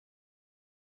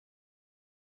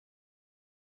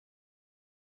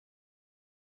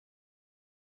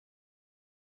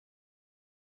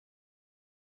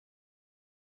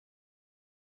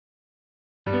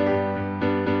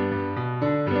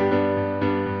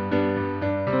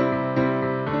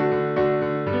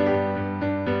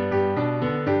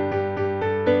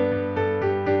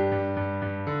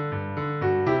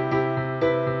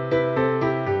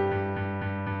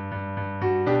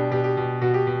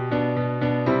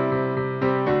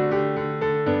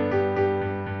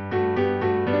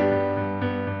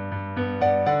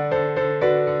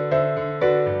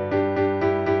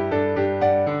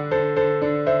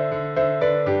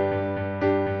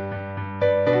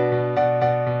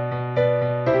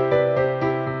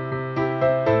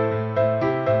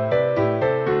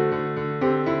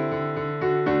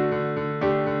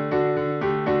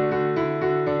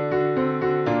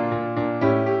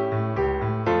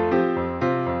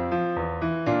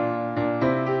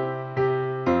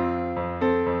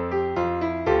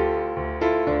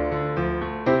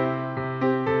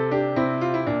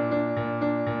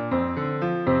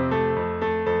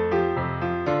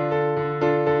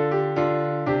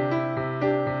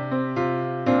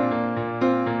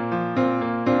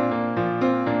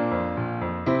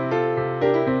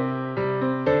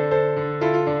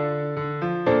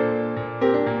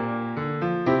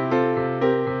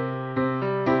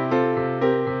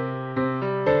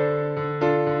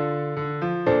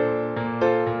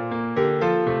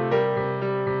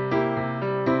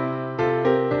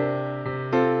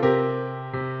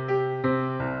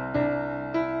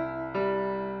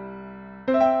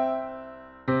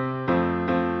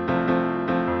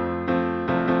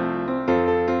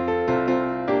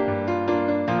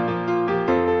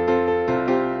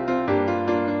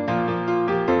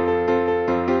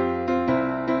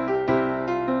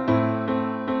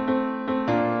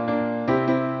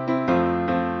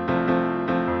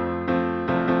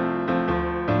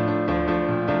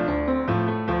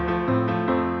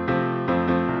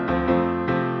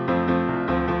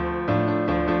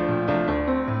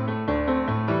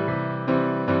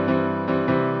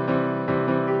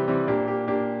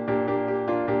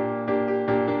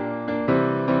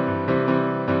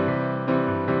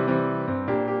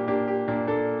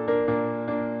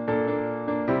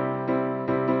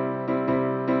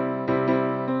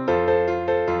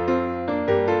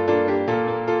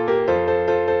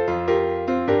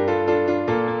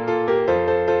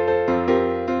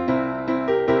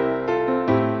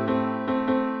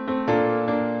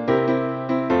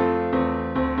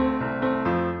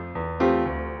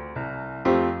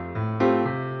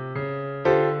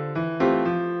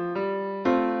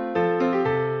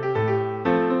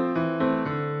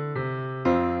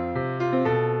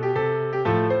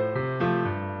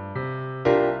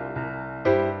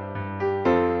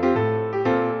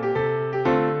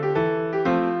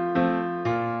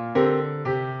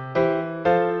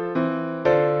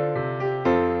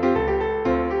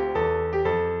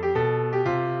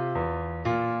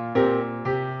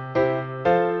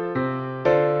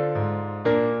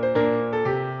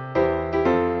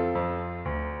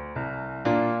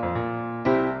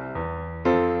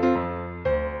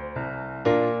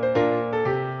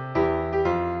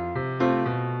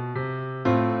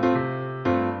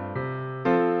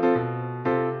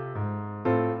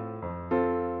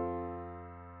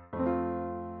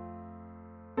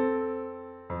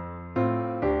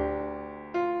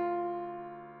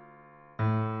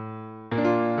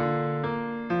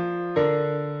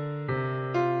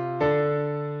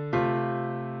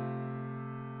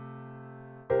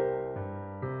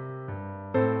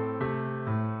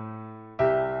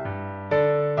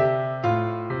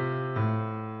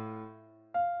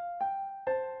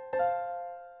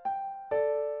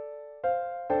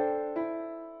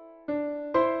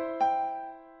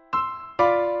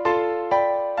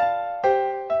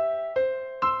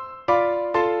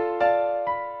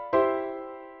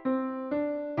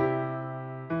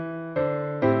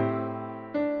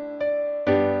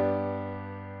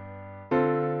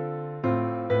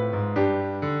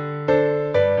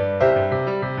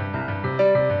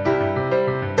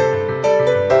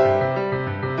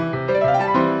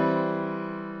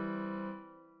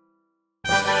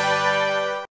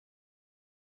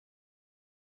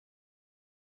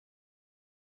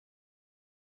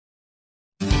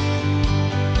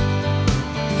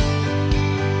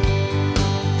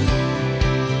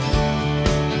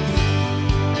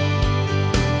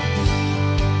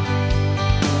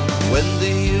When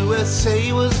the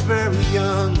USA was very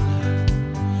young,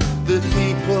 the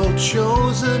people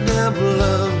chose an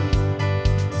emblem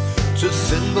to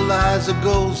symbolize the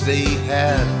goals they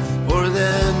had for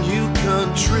their new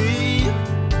country.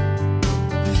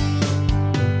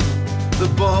 The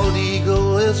bald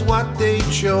eagle is what they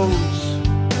chose,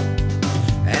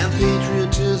 and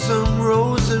patriotism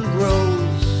rose and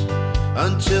rose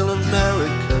until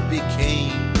America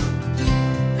became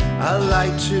a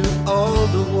light to all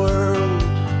the world.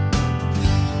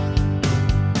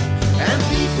 And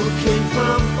people came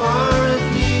from far and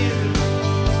near,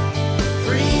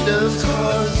 freedom's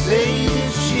cause they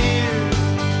did cheer,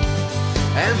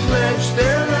 and pledged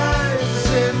their lives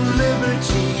in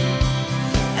liberty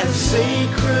and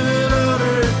sacred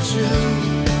honor too.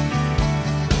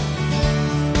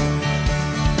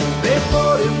 They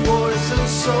fought in wars and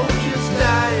soldiers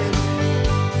died,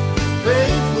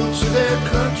 faithful to their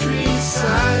country's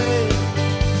side.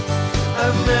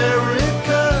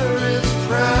 America is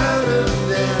proud of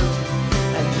them,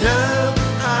 and now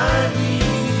I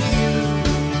need you.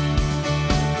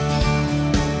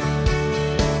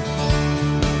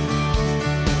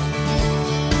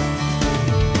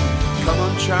 Come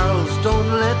on, Charles, don't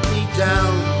let me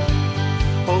down.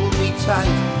 Hold me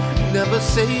tight, never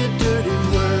say a dirty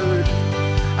word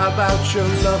about your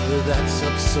lover, that's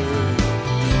absurd.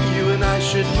 You and I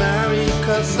should marry,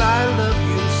 'cause I love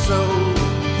you so.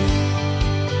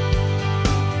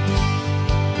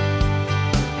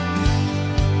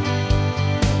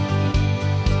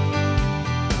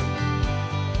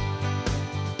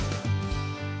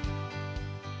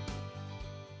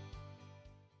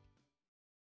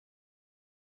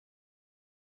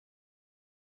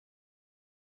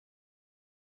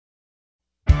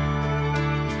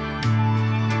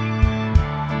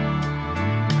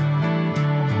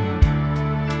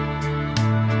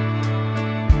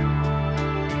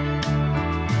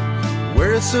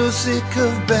 We're so sick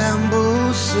of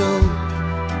bamboo soup.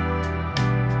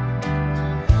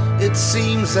 It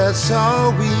seems that's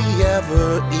all we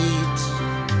ever eat.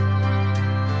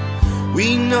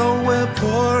 We know we're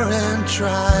poor and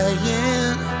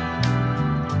trying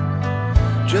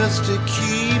just to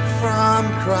keep from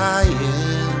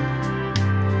crying.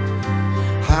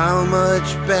 How much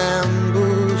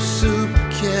bamboo soup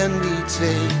can we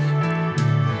take?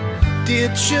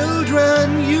 Dear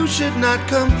children, you should not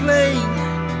complain.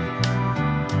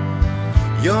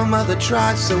 Your mother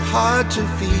tried so hard to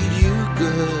feed you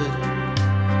good.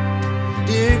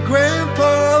 Dear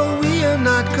Grandpa, we are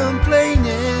not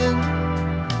complaining.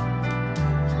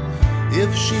 If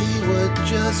she would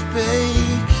just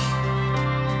bake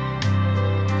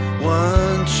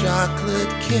one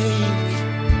chocolate cake.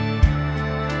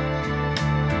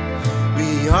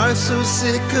 We are so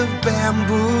sick of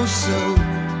bamboo soup.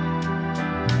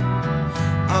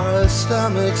 Our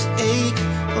stomachs ache,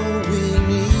 oh we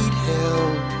need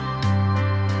help.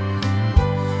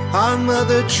 Our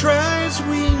mother tries,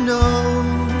 we know,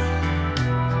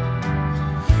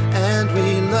 and we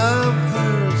love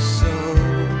her so.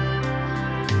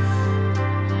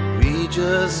 We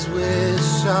just wish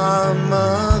our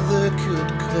mother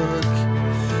could cook,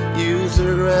 use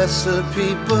a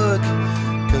recipe book,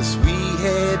 'cause we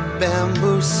hate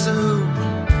bamboo soup.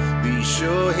 We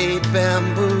sure hate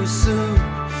bamboo soup.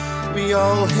 We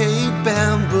all hate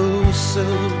bamboo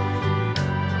soup.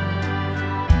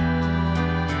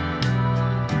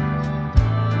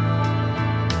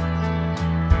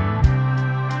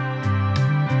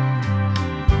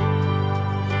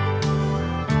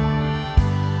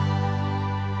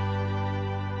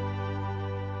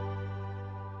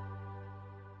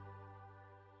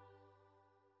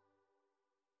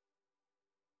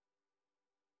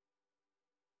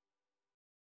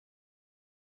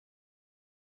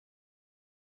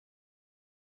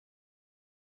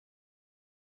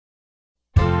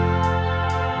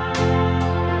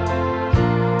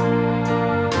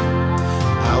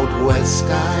 West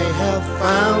I have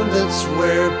found it's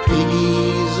where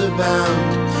piggies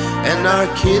abound, and our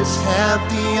kids have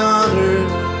the honor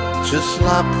to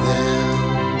slop them.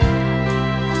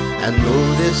 And though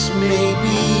this may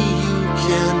be, you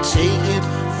can take it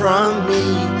from me,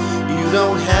 you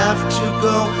don't have to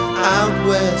go out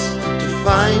west to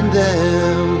find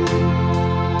them.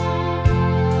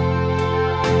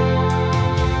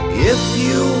 If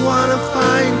you wanna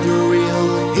find a real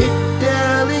hit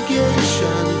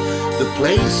delegation, the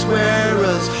place where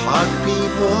us hot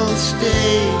people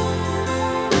stay,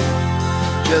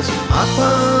 just hop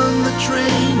on the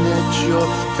train at your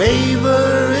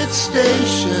favorite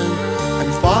station and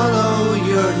follow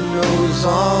your nose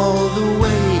all the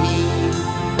way.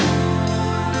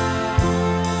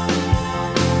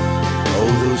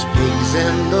 Oh, the Those pigs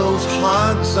and those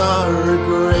hogs are a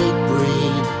great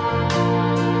breed.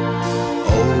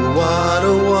 Oh, what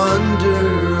a wonder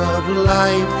of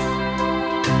life.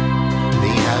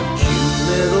 They have cute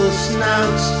little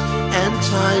snouts and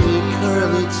tiny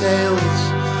curly tails,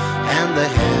 and the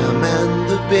ham and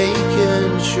the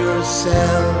bacon sure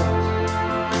sell.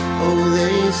 Oh,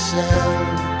 they sell.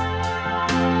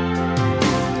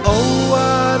 Oh,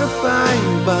 what a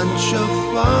fine bunch of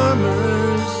farmers.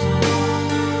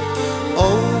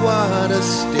 Oh, what a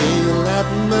stale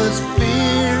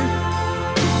atmosphere.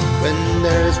 When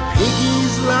there's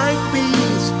piggies like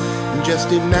bees,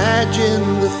 just imagine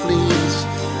the fleas.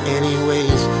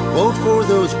 Anyways, vote for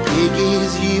those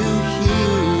piggies you hear.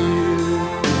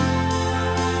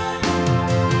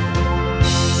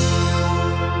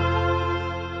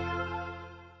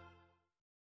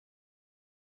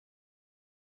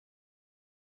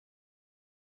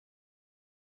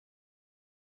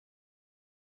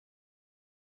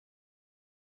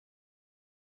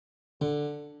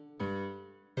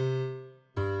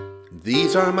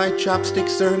 These are my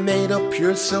chopsticks, they're made of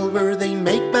pure silver. They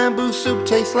make bamboo soup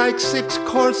taste like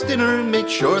 6-course dinner. Make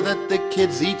sure that the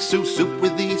kids eat soup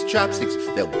with these chopsticks.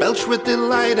 They'll belch with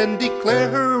delight and declare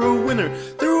her a winner.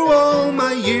 Through all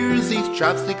my years, these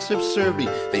chopsticks have served me.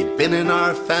 They've been in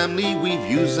our family, we've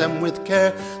used them with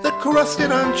care. The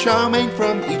crusted on chow mein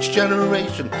from each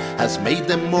generation has made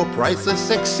them more priceless,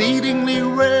 exceedingly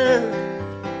rare.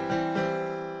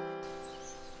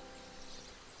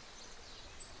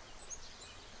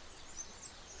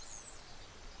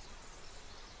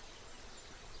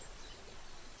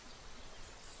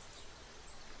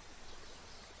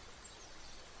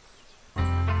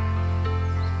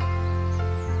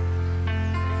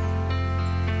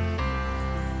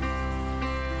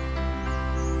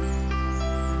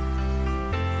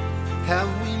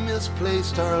 Have we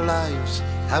misplaced our lives?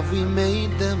 Have we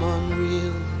made them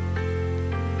unreal?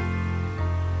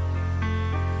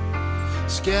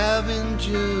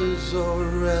 Scavengers or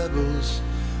rebels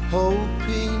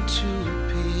hoping to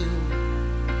appeal?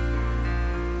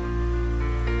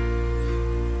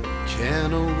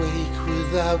 Can't awake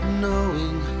without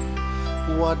knowing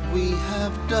what we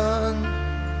have done.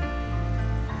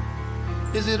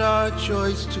 Is it our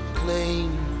choice to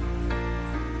claim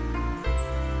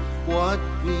what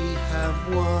we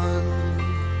have won?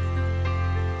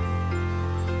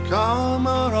 Calm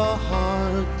are our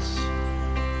hearts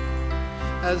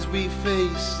as we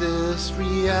face this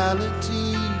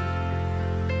reality,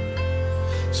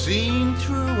 seen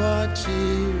through our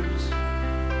tears.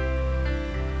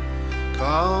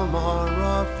 Calm are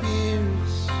our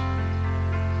fears,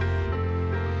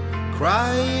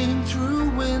 crying through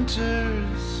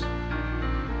winters,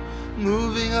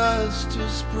 moving us to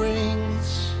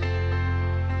springs,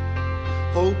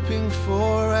 hoping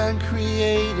for and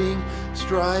creating,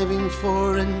 striving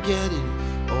for and getting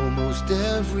almost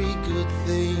every good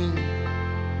thing.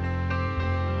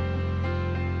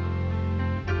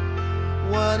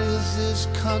 What is this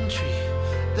country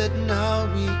that now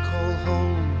we call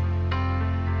home?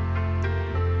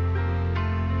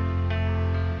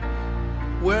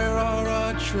 Where are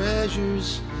our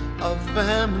treasures of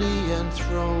family and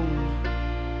throne?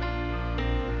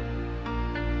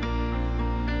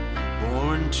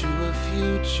 Born to a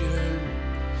future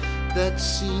that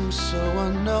seems so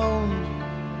unknown.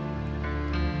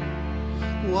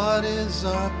 What is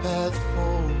our path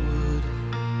forward?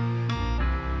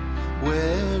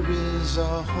 Where is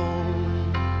our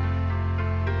home?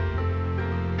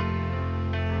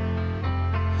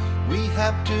 We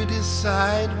have to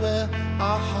decide where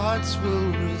our hearts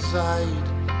will reside.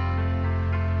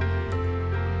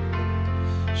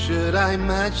 Should I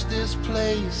match this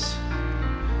place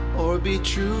or be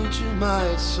true to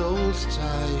my soul's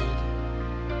tide?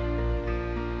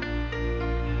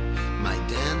 My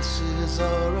dances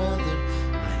are other,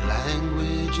 my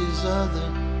language is other,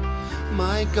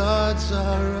 my gods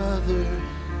are other.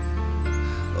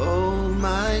 Oh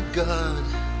my God,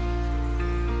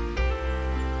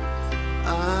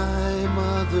 I'm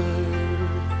other.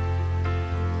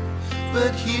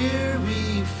 But here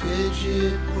we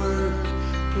fidget, work,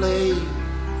 play,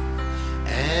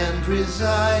 and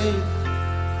reside.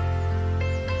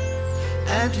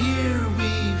 And here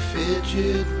we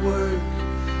fidget, work,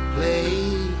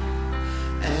 play,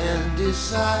 and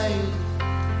decide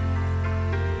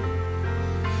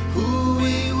who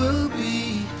we will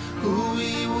be, who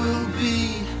we will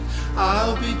be.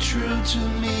 I'll be true to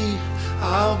me,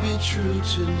 I'll be true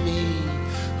to me.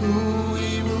 Who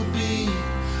we will be,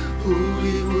 who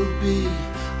we will be.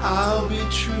 I'll be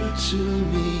true to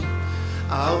me,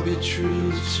 I'll be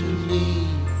true to me.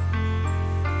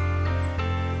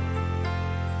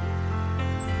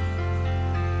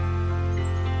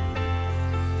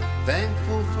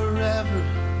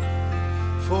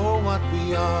 what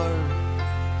we are,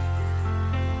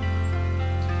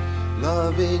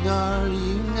 loving our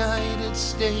United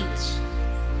States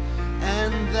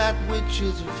and that which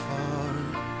is afar.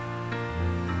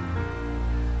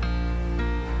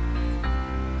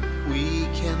 We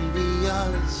can be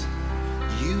us,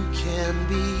 you can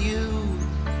be you.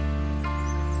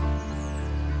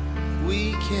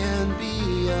 We can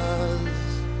be us,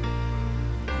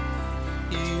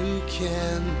 you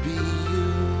can be you.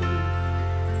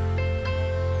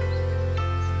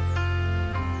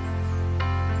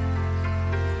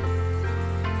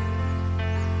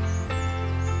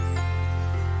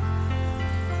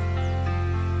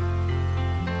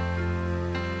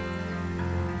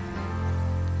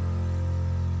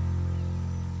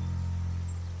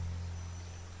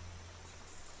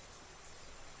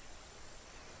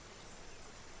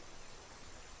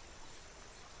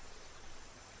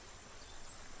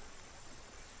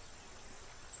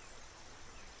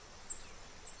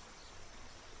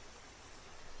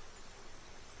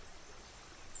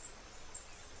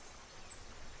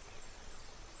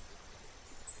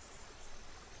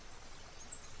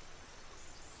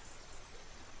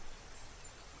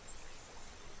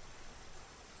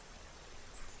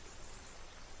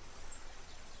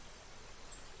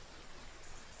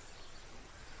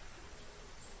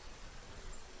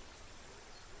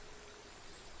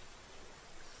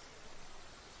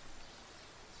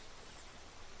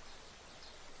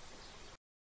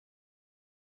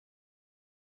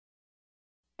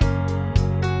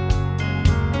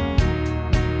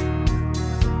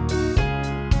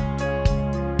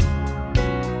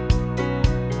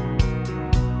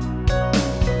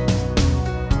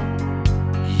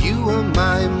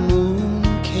 My moon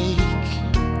cake,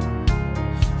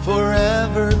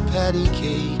 forever patty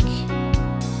cake,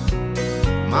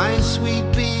 my sweet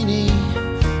beanie,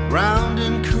 round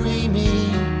and creamy,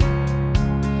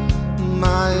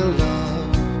 my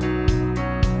love.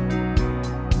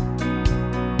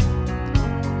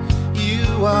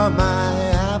 You are my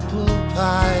apple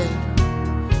pie,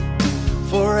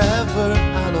 forever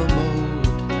a la mode,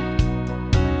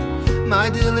 my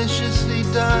deliciously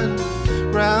done,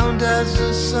 round as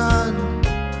the sun,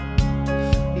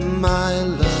 my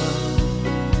love.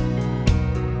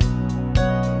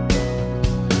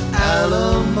 A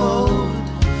la mode,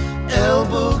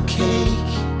 elbow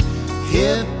cake,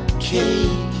 hip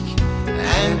cake,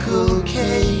 ankle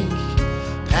cake,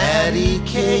 patty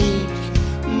cake,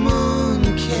 moon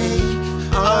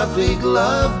cake, our big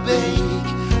love bake,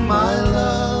 my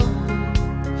love,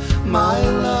 my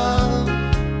love.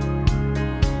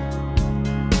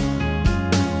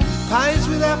 Pies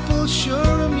with apples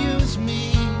sure amuse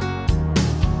me.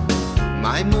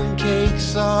 My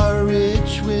mooncakes are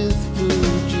rich with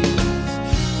Fuji's.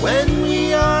 When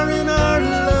we are in our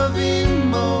loving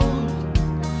mode,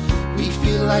 we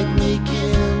feel like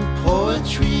making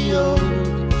poetry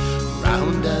ode.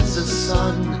 Round as the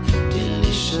sun,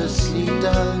 deliciously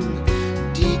done,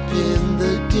 deep in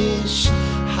the dish,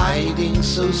 hiding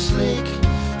so slick.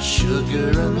 Sugar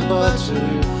and butter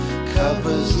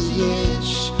covers the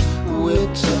edge,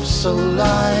 whipped up so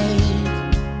light.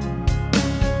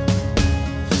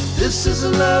 This is a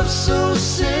love so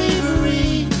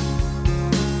savory,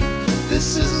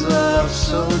 this is love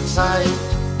so tight.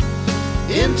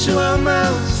 Into our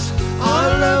mouths,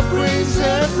 our love brings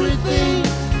everything,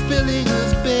 filling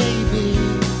us, baby,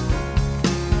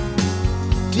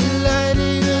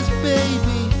 delighting us,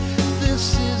 baby.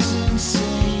 This is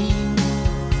insane.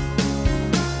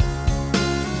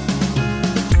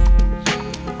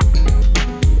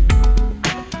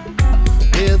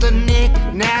 With a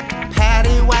knick-knack,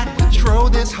 paddywhack, we throw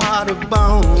this heart a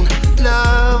bone.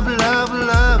 Love, love,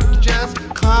 love, just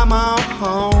come on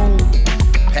home.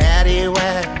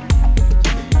 Paddywhack,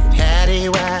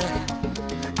 paddywhack,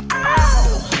 ow!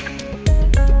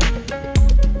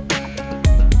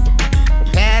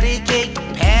 Patty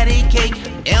cake,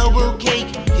 elbow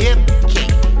cake, hip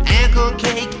cake, ankle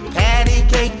cake, patty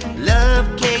cake, love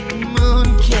cake,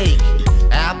 moon cake.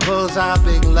 Apples are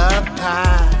big love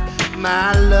pie.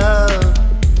 My love,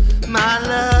 my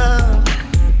love.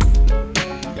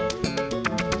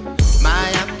 My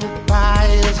apple pie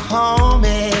is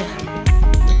homey.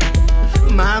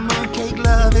 My mooncake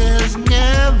love is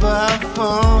never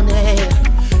phony.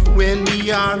 When we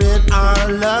are in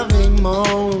our loving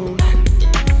mode,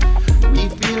 we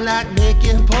feel like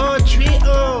making poetry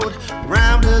ode.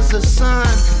 Round as the sun,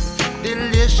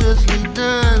 deliciously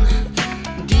done,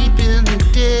 deep in the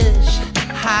dish,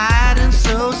 hiding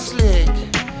so slick.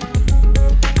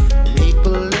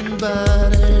 Maple and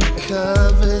butter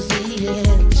covers the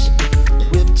edge,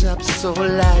 whipped up so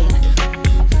light.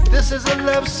 This is a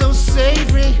love so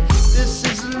savory, This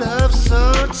is love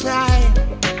so tight.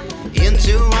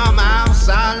 Into our mouths,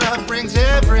 our love brings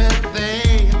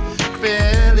everything.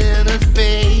 Filling us,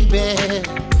 baby.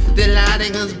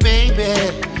 Delighting us, baby.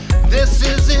 This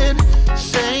is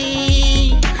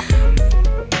insane.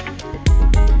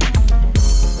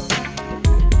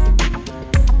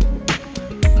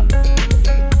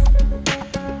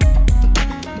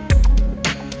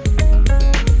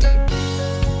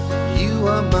 You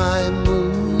are my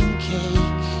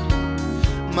mooncake,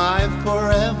 my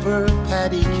forever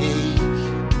patty cake.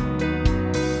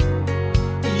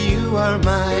 You are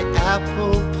my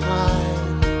apple pie,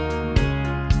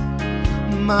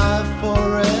 my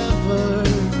forever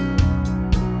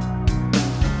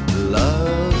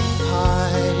love pie.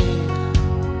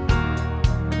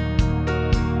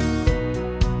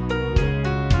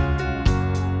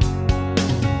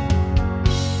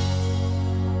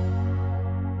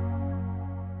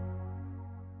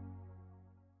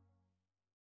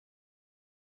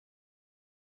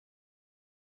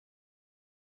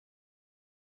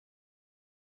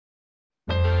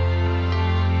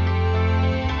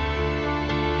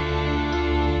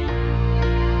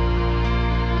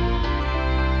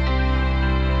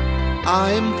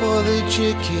 I'm for the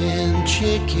chicken,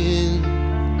 chicken,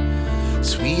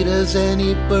 sweet as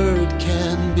any bird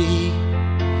can be.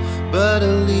 But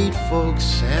elite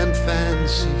folks and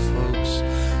fancy folks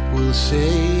will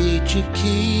say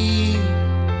chicky.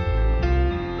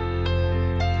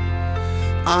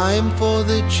 I'm for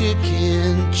the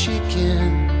chicken,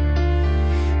 chicken,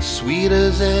 sweet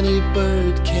as any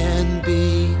bird can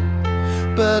be.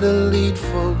 But elite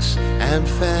folks and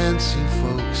fancy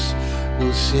folks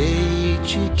will say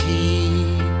chicky.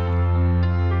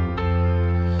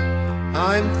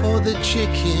 I'm for the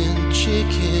chicken,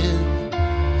 chicken,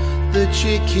 the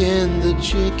chicken, the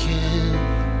chicken.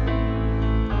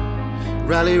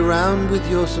 Rally round with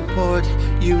your support,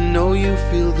 you know you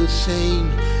feel the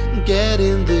same. Get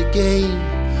in the game,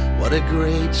 what a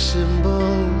great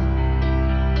symbol.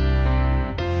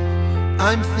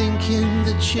 I'm thinking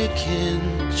the chicken,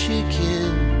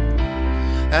 chicken,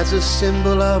 as a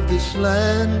symbol of this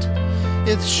land,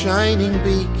 its shining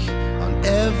beak on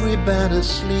every banner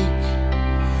sleek,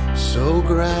 so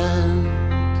grand.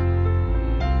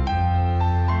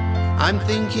 I'm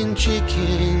thinking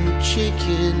chicken,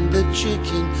 chicken, the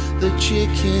chicken, the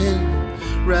chicken.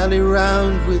 Rally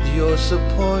round with your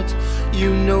support,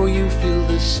 you know you feel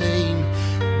the same.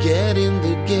 Get in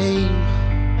the game,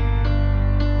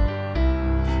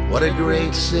 what a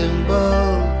great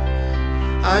symbol.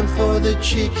 I'm for the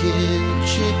chicken,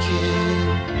 chicken,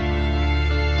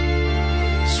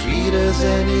 sweet as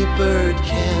any bird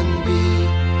can be.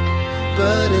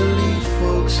 But elite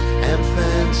folks and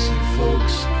fancy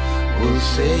folks will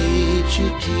say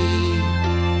chicky.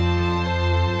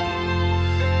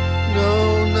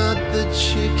 No, not the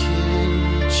chicken,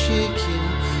 chicken,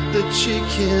 the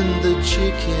chicken, the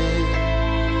chicken.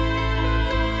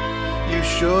 You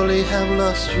surely have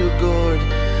lost your gourd.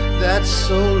 That's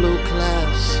so low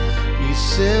class, we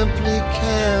simply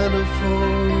can't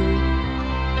afford.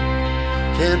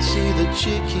 Can't see the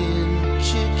chicken,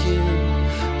 chicken,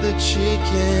 the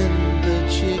chicken, the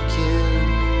chicken.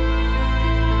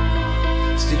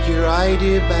 Stick your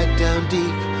idea back down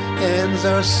deep, hands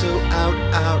are so out,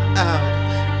 out,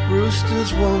 out.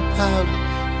 Roosters won't pout,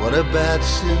 what a bad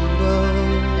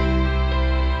symbol.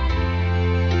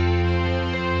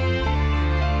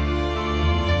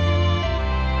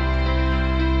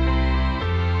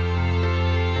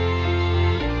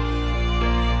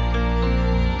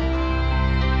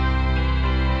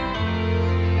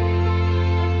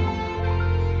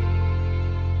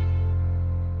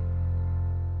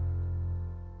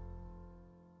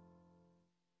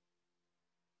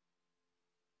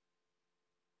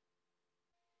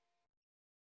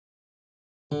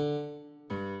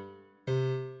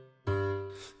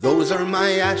 Those are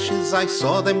my ashes, I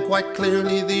saw them quite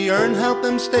clearly. The urn helped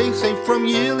them stay safe from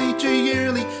yearly to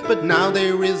yearly. But now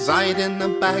they reside in a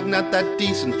bag not that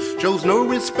decent, shows no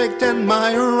respect and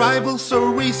my arrival so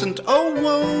recent. Oh,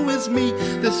 woe is me,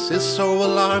 this is so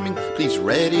alarming. Please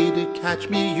ready to catch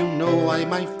me, you know I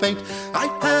might faint. I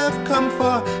have come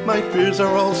far, my fears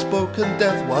are all spoken.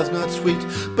 Death was not sweet,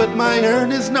 but my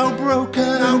urn is now broken,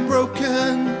 now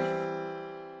broken.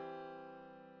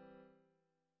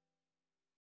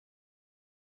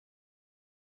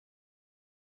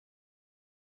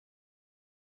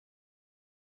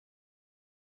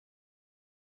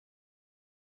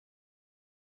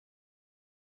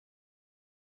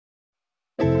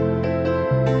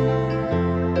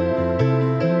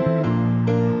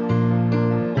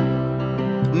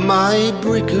 My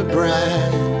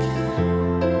bric-a-brac,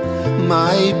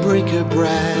 my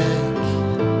bric-a-brac,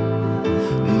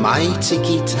 my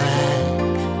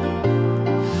ticky-tack,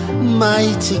 my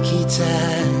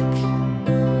ticky-tack,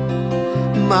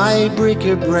 my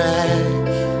bric-a-brac,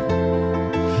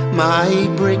 my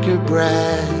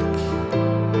bric-a-brac,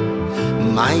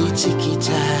 my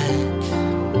ticky-tack,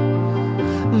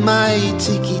 my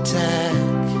ticky-tack.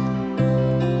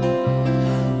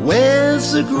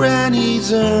 Where's the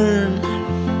granny's urn?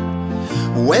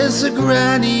 Where's the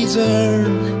granny's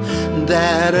urn?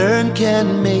 That urn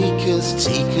can make us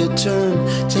take a turn,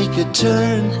 take a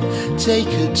turn, take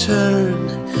a turn.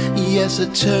 Yes, a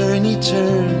turny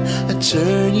turn, a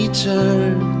turny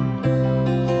turn.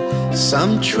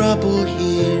 Some trouble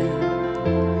here,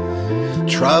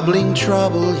 troubling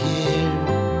trouble here.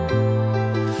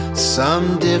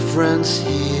 Some difference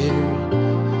here,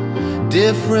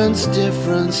 difference,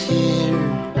 difference here.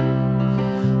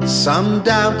 Some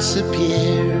doubts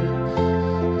appear,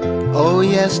 oh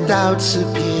yes, doubts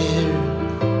appear.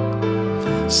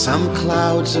 Some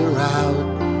clouds are out,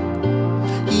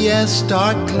 yes,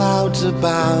 dark clouds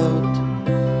about.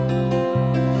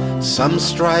 Some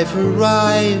strife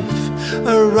arrive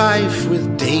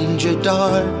with danger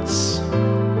darts.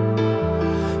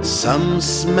 Some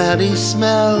smelly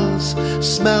smells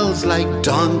like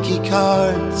donkey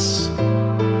carts.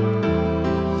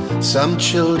 Some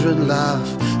children laugh,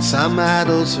 some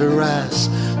adults harass,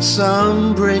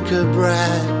 some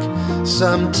bric-a-brac,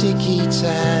 some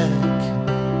ticky-tack.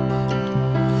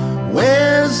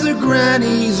 Where's the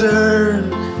granny's urn?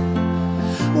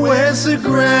 Where's the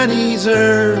granny's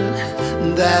urn?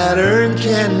 That urn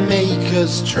can make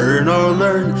us turn or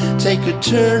learn, take a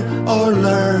turn or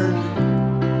learn,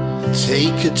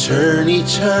 take a turny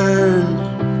turn,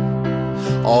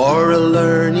 or a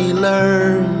learny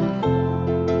learn.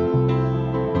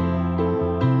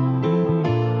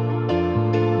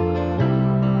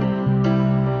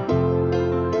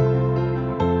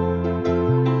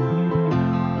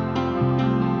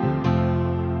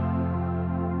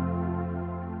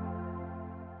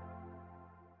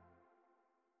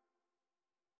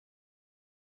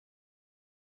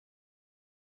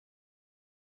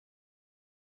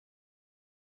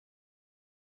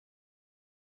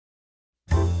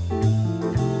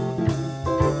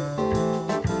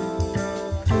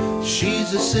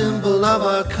 She's a symbol of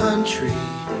our country.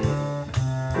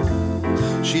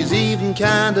 She's even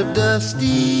kind of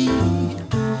dusty.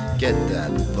 Get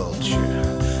that,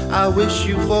 vulture? I wish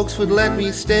you folks would let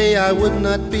me stay, I would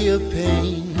not be a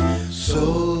pain. So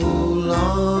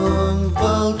long,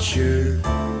 vulture.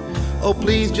 Oh,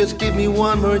 please just give me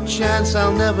one more chance,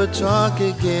 I'll never talk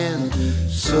again.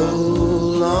 So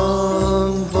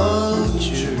long,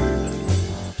 vulture.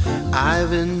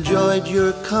 I've enjoyed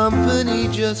your company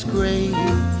just great.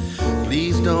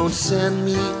 Please don't send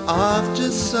me off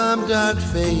to some dark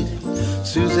fate.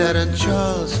 Suzette and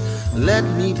Charles, let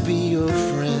me be your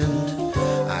friend.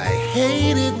 I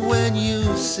hate it when you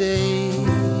say,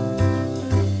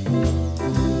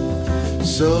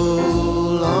 so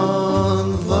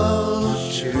long,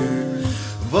 vulture.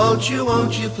 Vulture,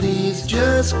 won't you please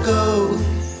just go?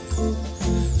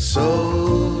 So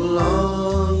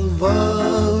long,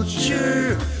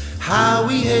 vulture. How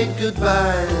we hate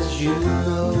goodbyes, you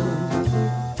know.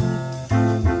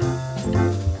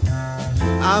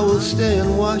 I will stay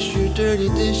and wash your dirty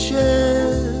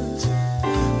dishes.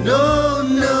 No,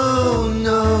 no,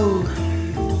 no.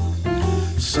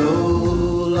 So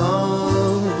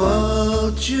long,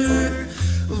 vulture.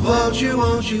 Vulture,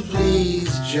 won't you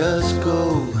please just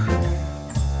go?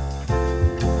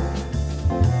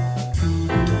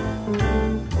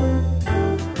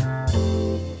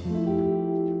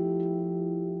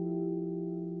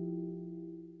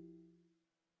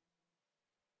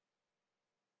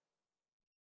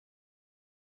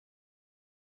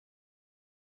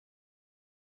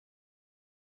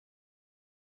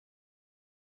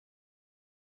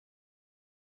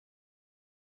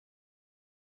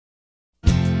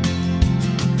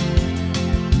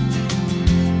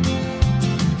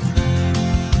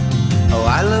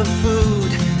 I love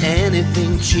food,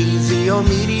 anything cheesy or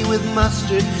meaty with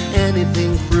mustard,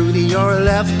 anything fruity or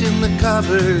left in the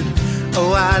cupboard.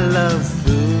 Oh, I love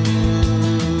food.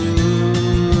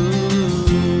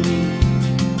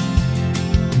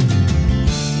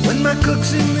 When my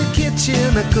cook's in the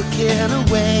kitchen, I cooking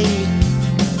away.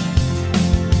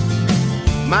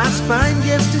 My spine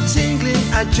gets to tingling,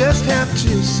 I just have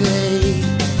to say,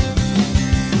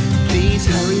 please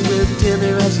hurry with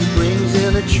dinner as he brings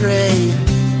in a tray.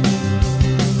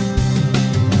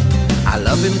 I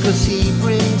love him 'cause he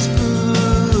brings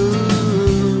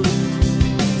food.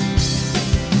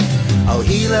 Oh,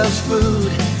 he loves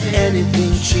food,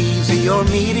 Anything cheesy or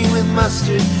meaty with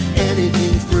mustard,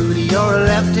 anything fruity or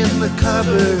left in the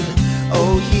cupboard.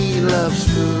 Oh, he loves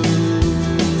food.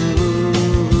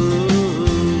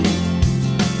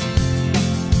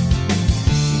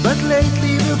 But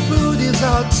lately the food is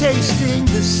all tasting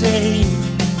the same.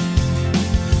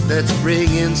 Let's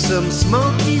bring in some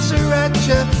smoky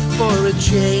sriracha for a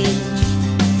change.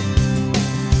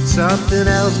 Something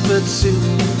else but soup,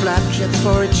 flapjacks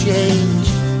for a change.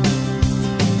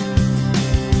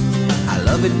 I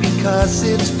love it because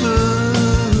it's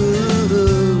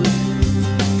food.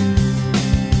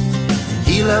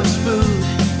 He loves food.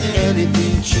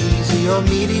 Anything cheesy or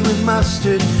meaty with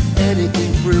mustard,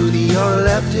 anything fruity or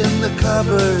left in the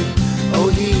cupboard. Oh,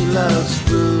 he loves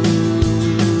food.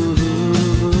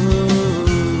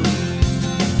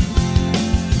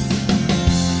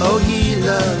 Oh, he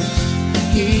loves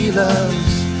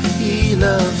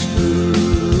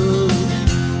food.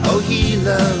 Oh, he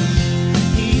loves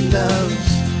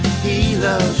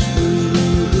food.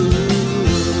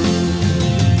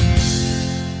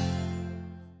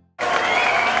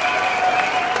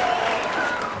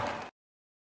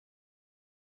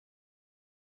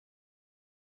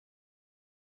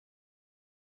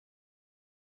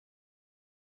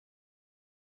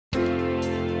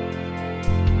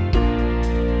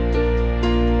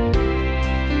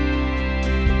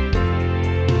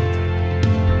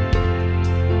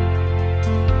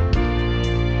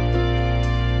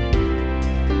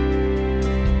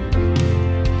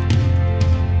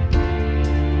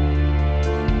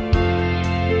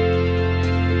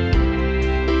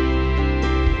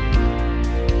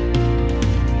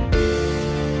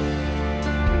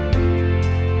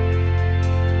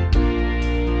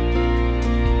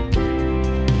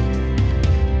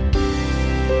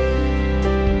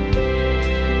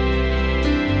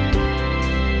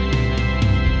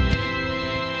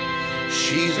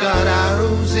 She's got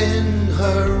arrows in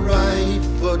her right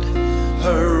foot,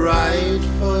 her right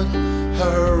foot,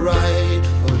 her right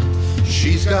foot.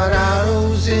 She's got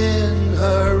arrows in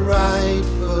her right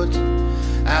foot,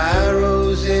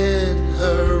 arrows in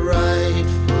her right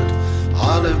foot.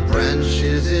 Olive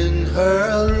branches in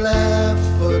her left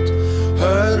foot,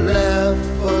 her left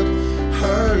foot,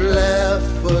 her left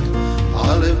foot.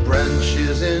 Olive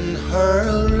branches in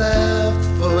her left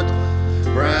foot,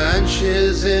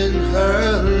 branches in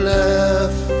her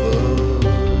left foot.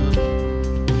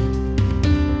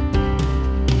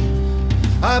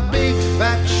 A big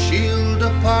fat shield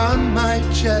upon my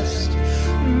chest,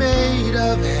 made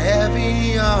of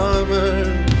heavy armor.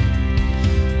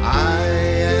 I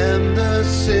am the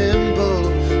symbol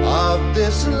of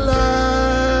this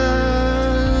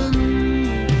land.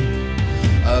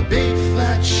 A big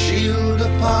fat shield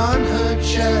upon her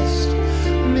chest,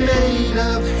 made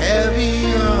of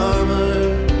heavy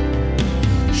armor.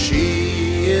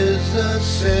 She is a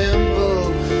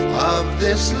symbol of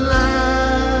this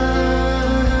land.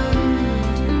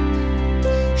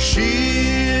 She